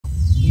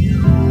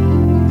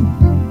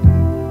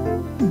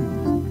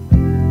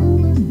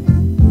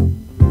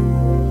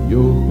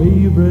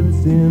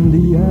in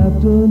the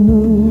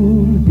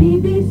afternoon.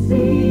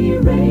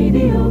 BBC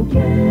Radio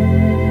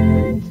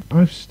Kent.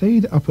 I've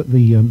stayed up at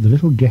the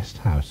little guest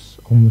house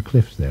on the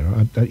cliffs there.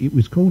 It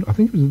was called, I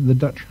think it was the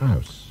Dutch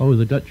House. Oh,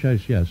 the Dutch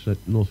House, yes, at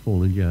North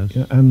Foreland, yes.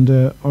 Yeah,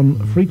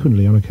 and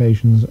frequently on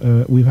occasions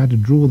we've had to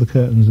draw the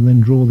curtains and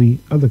then draw the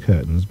other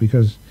curtains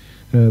because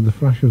the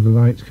flash of the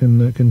lights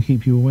can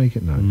keep you awake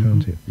at night,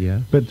 can't it?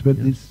 Yeah. But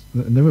it's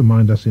never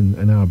mind us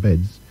in our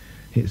beds.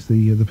 It's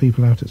the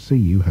people out at sea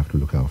you have to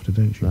look after,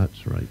 don't you?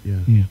 That's right, yeah.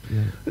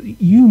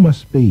 You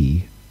must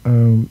be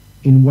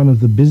in one of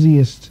the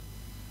busiest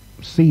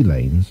sea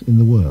lanes in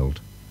the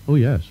world. Oh,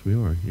 yes, we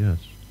are, yes.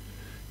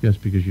 Yes,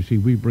 because you see,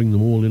 we bring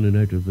them all in and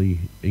out of the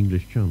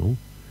English Channel,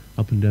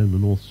 up and down the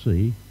North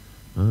Sea,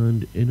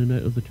 and in and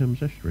out of the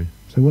Thames Estuary.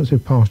 So once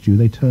they've passed you,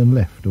 they turn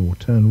left or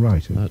turn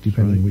right,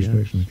 depending on which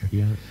direction they go.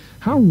 Yeah.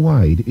 How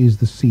wide is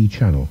the sea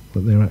channel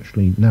that they're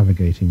actually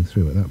navigating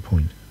through at that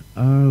point?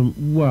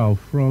 Well,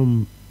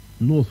 from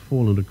North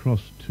Foreland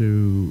across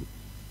to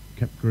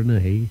Cape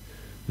Grenay,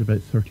 it's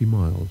about 30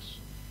 miles.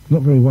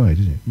 Not very wide,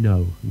 is it?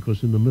 No, of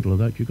course in the middle of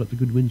that you've got the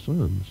Goodwin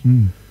Sands.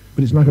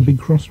 But it's like a big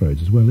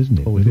crossroads as well, isn't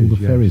it? Oh, with it all is,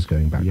 the ferries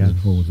going backwards and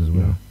forwards as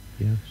well.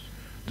 Yes.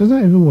 Does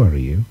that ever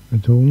worry you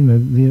at all? You know,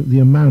 the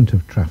amount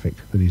of traffic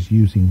that is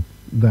using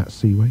that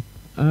seaway?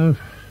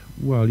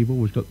 Well, you've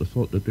always got the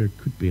thought that there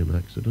could be an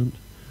accident,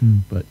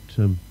 but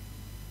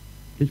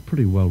it's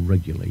pretty well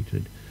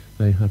regulated.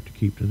 They have to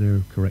keep to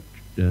their correct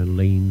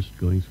lanes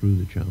going through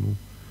the channel.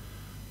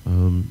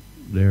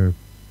 They're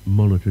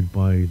monitored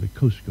by the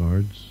Coast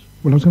Guards.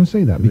 Well, I was going to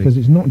say that, because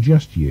it's not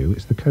just you,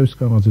 it's the Coast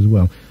Guards as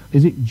well.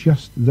 Is it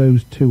just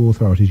those two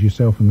authorities,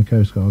 yourself and the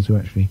Coast Guards, who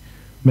actually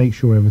make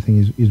sure everything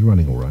is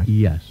running all right?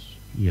 Yes,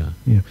 yeah.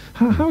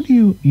 How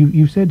do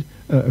you said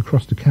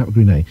across to Cape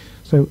Grenay,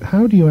 so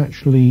how do you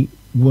actually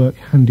work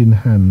hand in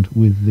hand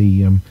with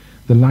the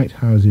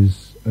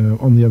lighthouses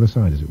on the other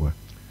side, as it were?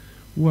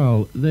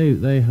 Well,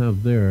 they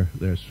have their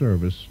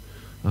service,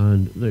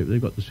 and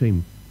they've got the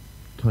same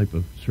type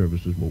of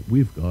service as what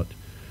we've got.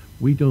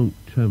 We don't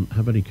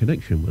have any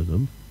connection with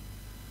them,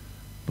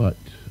 but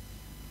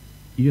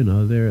you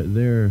know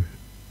their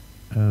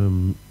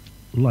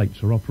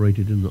lights are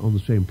operated on the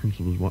same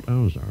principle as what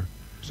ours are.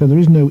 So there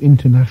is no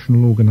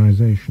international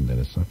organisation then,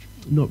 as such.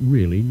 Not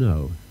really,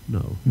 no.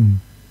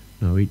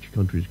 No, each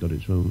country's got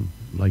its own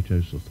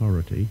lighthouse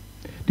authority.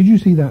 Did you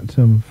see that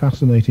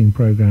fascinating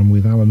programme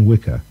with Alan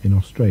Wicker in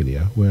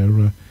Australia,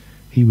 where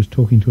he was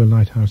talking to a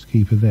lighthouse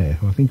keeper there,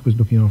 who I think was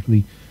looking after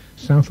the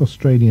South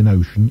Australian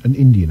Ocean and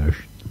Indian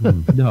Ocean?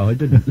 No, I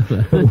didn't.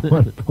 At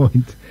one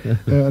point.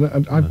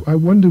 I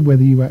wondered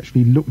whether you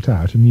actually looked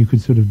out and you could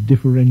sort of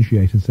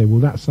differentiate and say, well,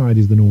 that side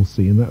is the North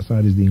Sea and that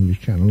side is the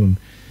English Channel. And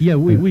yeah,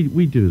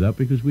 we do that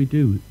because we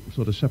do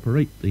sort of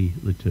separate the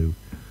two.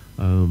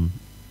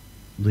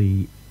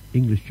 The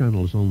English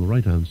Channel is on the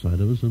right-hand side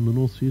of us and the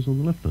North Sea is on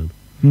the left-hand.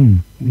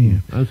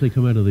 As they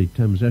come out of the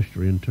Thames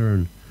Estuary and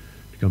turn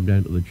to come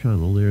down to the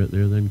Channel, they're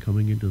then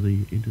coming into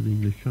the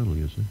English Channel,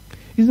 you see.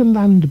 Is a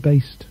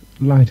land-based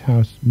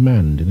lighthouse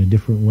manned in a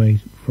different way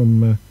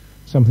from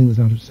something that's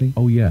out at sea?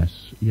 Oh,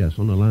 yes.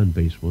 On a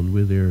land-based one,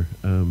 we're there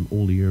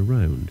all the year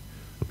round,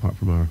 apart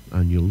from our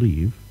annual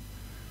leave.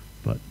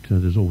 But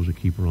there's always a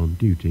keeper on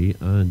duty,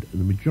 and in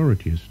the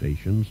majority of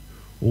stations,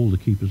 all the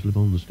keepers live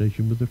on the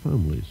station with their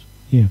families.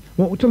 Yeah.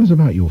 Well, tell us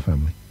about your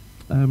family.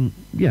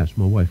 Yes,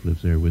 my wife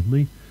lives there with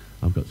me.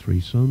 I've got 3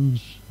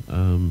 sons.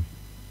 None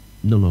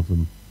of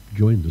them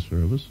joined the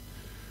service.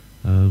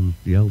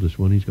 The eldest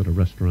one, he's got a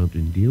restaurant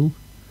in Deal.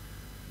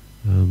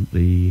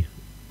 The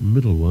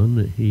middle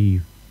one,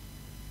 he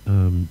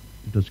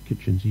does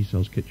kitchens. He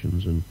sells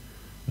kitchens and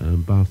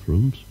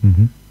bathrooms.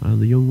 And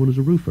the young one is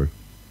a roofer.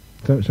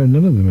 So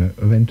none of them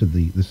have entered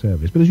the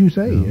service. But as you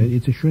say,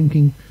 it's a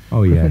shrinking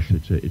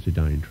profession. Yes, it's a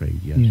dying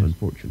trade, yes,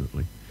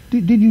 unfortunately.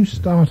 Did you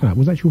start out?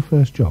 Was that your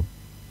first job?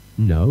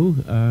 No,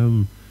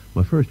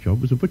 my first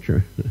job was a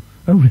butcher.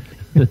 Oh,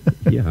 really?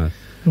 Yeah.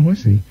 Oh, I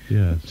see.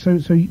 Yes.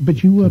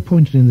 But you were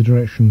pointed in the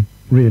direction,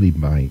 really,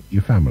 by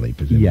your family,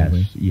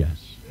 presumably?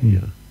 Yes.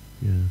 And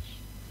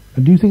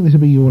do you think this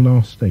will be your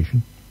last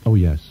station? Oh,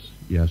 yes.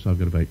 I've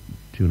got about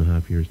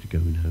 2.5 years to go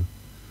now.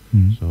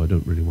 So I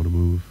don't really want to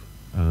move.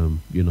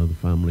 The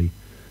family,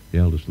 the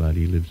eldest lad,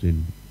 he lives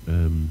in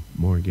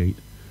Margate.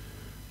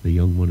 The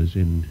young one is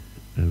in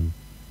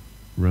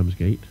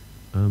Ramsgate,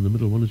 and the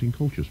middle one is in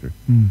Colchester.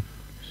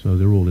 So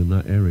they're all in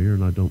that area,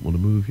 and I don't want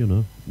to move,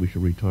 We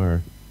should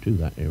retire to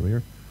that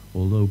area,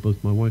 although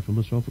both my wife and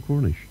myself are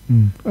Cornish.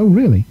 Oh,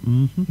 really?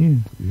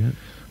 Yeah.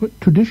 But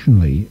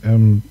traditionally,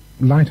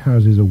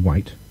 lighthouses are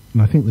white,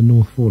 and I think the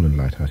North Foreland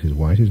Lighthouse is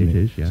white, isn't it?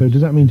 It is, yes. So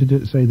does that mean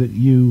to say that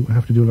you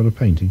have to do a lot of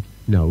painting?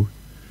 No,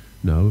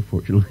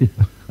 fortunately.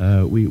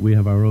 we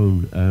have our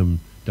own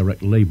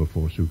direct labour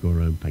force who go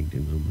around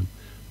painting them and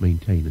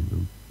maintaining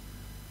them.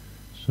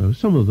 So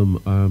some of them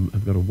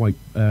have got a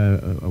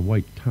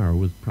white tower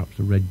with perhaps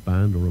a red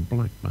band or a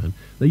black band.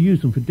 They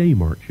use them for day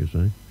marches,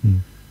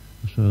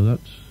 So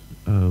that's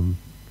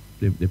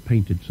they're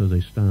painted so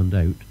they stand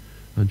out.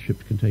 and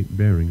ships can take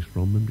bearings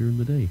from them during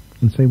the day.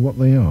 And say what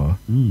they are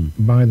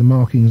by the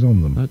markings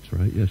on them. That's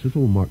right, yes. It's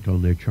all marked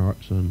on their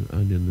charts and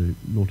in the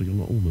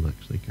nautical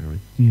almanacs they carry.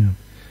 Yeah.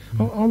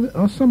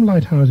 Are some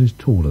lighthouses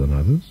taller than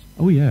others?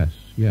 Oh, yes,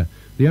 yeah.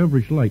 The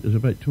average light is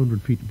about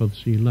 200 feet above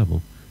sea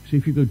level. See,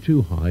 if you go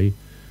too high,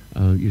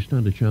 you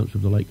stand a chance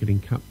of the light getting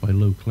capped by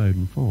low cloud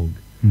and fog.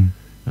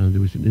 And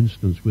there was an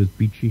instance with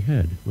Beachy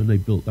Head. When they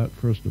built that,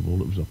 first of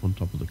all, it was up on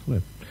top of the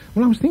cliff.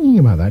 Well, I was thinking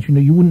about that. You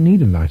know, you wouldn't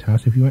need a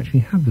lighthouse if you actually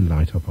had the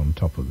light up on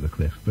top of the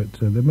cliff, but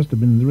there must have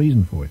been the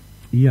reason for it.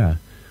 Yeah.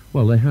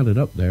 Well, they had it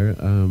up there,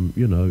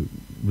 you know,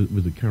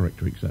 with the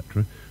character,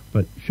 etc.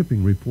 But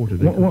shipping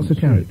reported... What's the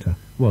character?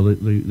 Well,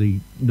 the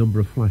number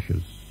of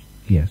flashes.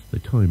 Yes. The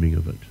timing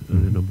of it, the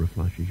number of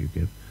flashes you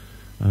give,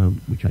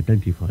 which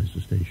identifies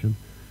the station.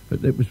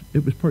 But it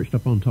was perched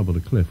up on top of the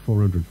cliff,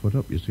 400 foot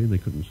up, you see, and they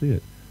couldn't see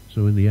it.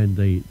 So in the end,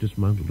 they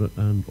dismantled it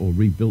or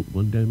rebuilt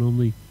one down on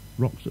the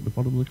rocks at the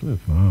bottom of the cliff.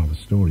 Ah, the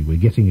story. We're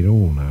getting it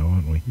all now,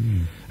 aren't we?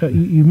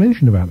 You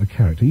mentioned about the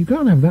character. You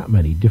can't have that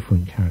many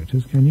different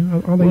characters, can you?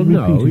 Are they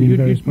repeated in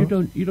various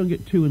spots? You don't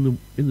get two in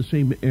the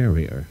same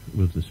area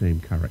with the same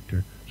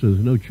character, so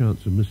there's no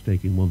chance of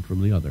mistaking one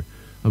from the other.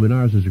 I mean,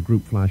 ours is a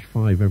group flash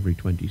 5 every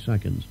 20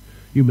 seconds.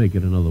 You may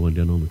get another one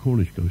down on the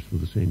Cornish coast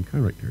with the same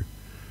character,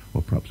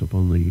 or perhaps up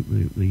on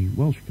the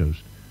Welsh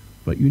coast,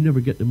 but you never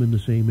get them in the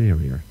same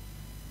area.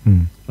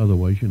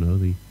 Otherwise, you know,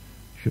 the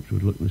ships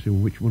would look and say,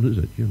 well, which one is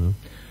it, you know?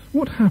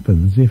 What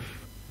happens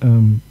if,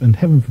 and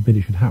heaven forbid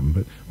it should happen,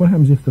 but what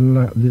happens if the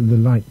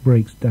light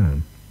breaks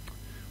down?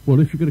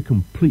 Well, if you get a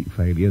complete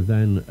failure,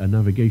 then a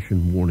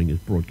navigation warning is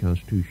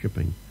broadcast to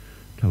shipping,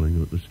 telling them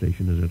that the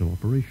station is out of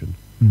operation.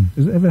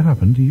 Has it ever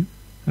happened to you?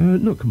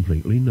 Not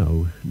completely,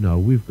 no. No,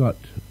 we've got,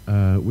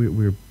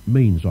 we're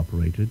mains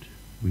operated.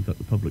 We've got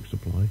the public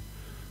supply.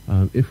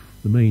 If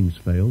the mains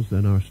fails,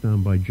 then our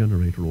standby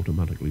generator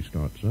automatically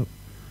starts up.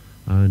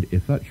 And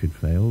if that should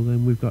fail,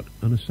 then we've got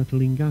an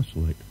acetylene gas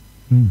light,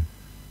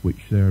 which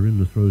they're in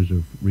the throes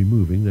of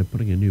removing. They're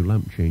putting a new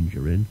lamp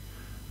changer in,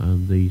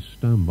 and the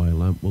standby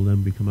lamp will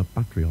then become a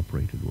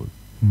battery-operated one.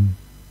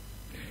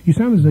 You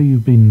sound as though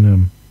you've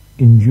been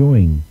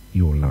enjoying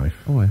your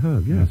life. Oh, I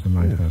have, yes. As a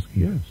lighthouse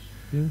keeper. Yes,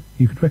 yeah.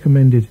 You could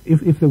recommend it,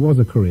 if there was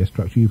a career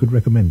structure, you could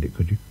recommend it,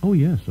 could you? Oh,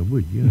 yes, I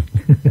would, yeah.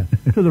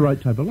 To the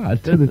right type of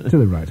lad. to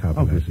the right type of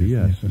lad. Obviously,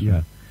 yes, yeah.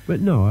 Right. But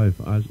no, I've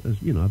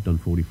done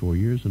 44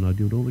 years, and I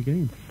do it all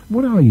again.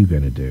 What are you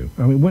going to do?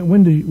 I mean,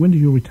 when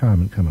does your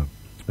retirement come up?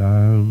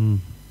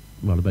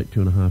 Well, about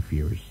 2.5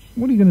 years.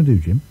 What are you going to do,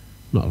 Jim?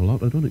 Not a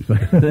lot, I don't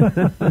expect.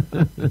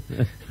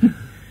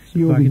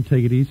 If I can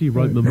take it easy,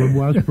 write my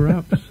memoirs,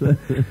 perhaps.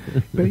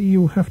 But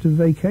you'll have to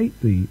vacate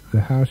the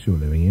house you're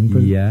living in.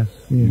 But, yes.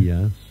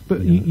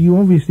 But you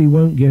obviously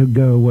won't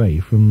go away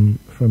from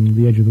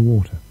the edge of the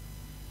water.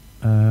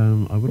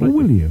 I would like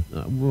will you?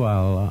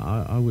 Well,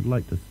 I would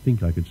like to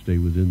think I could stay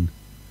within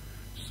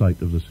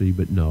sight of the sea,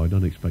 but no, I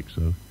don't expect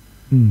so.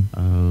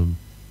 No,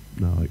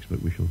 I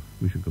expect we shall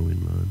go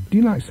inland. Do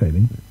you like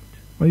sailing?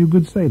 Are you a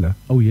good sailor?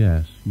 Oh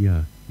yes,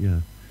 yeah.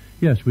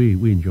 Yes, we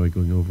enjoy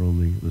going over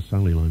on the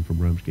Sally line from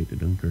Ramsgate to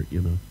Dunkirk,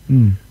 you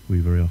know. We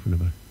very often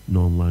have a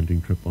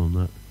non-landing trip on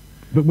that.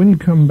 But when you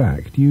come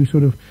back, do you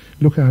sort of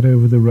look out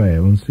over the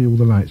rail and see all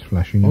the lights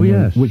flashing? Oh,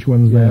 yes. Which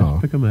ones they are?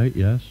 Pick them out,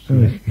 yes.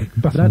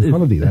 That is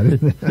holiday, that,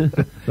 isn't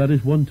it? That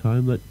is one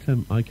time that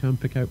I can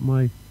pick out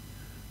my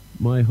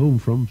home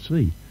from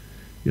sea.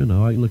 You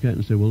know, I can look out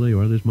and say, well, there you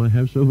are, there's my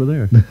house over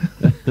there.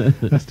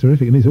 That's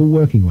terrific, and it's all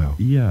working well.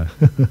 Yeah.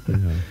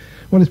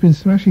 Well, it's been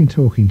smashing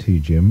talking to you,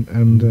 Jim,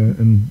 and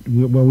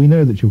we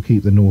know that you'll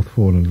keep the North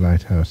Foreland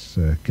Lighthouse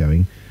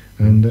going.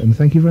 And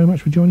thank you very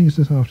much for joining us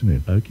this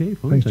afternoon. Okay,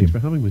 fine. Thanks for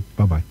having me.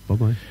 Bye-bye.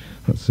 Bye-bye.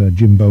 That's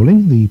Jim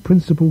Bowling, the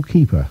principal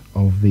keeper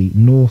of the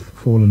North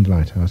Foreland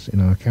Lighthouse in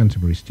our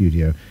Canterbury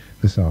studio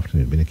this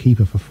afternoon. Been a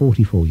keeper for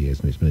 44 years,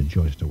 and it's been a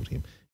joy to talk to him.